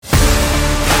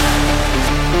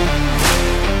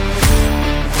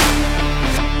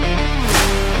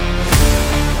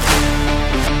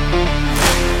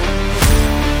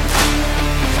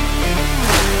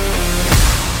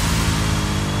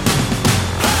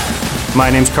My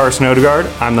name's Carson Odegaard.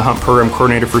 I'm the Hunt Program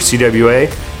Coordinator for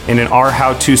CWA, and in our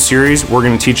how-to series, we're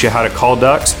going to teach you how to call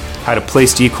ducks, how to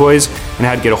place decoys, and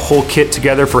how to get a whole kit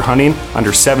together for hunting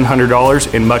under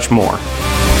 $700 and much more.